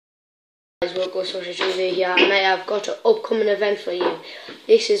Ghostwatcher TV here, and I have got an upcoming event for you.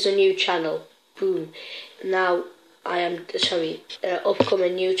 This is a new channel. Boom. Now,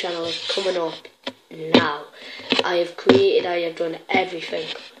 upcoming new channel is coming up now. I have done everything.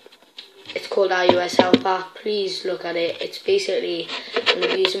 It's called iOS Helper. Please look at it. It's basically, I'm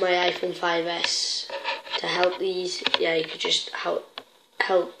using my iPhone 5S to help these. Yeah, you could just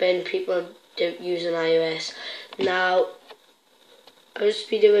helping people using iOS. Now, I'll just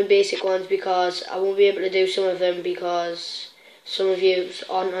be doing basic ones because I won't be able to do some of them because some of you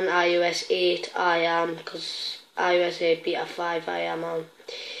aren't on iOS 8. I am, because iOS 8 beta 5 I am on.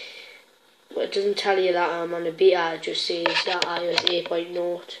 But it doesn't tell you that I'm on the beta, it just says that iOS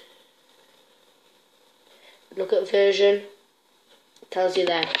 8.0. Look at version, it tells you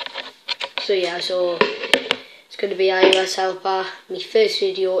there. So yeah, so it's going to be iOS Helper. My first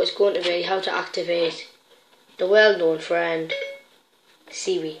video is going to be how to activate the well-known friend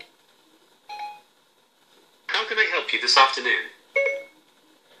Siri. How can I help you this afternoon?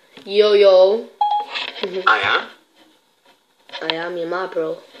 Yo. I am your ma,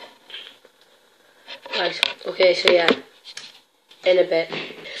 bro. Right, okay, so yeah, in a bit.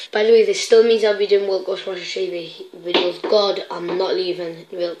 By the way, this still means I'll be doing Ghostwatcher TV videos. God, I'm not leaving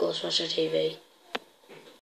Ghostwatcher TV.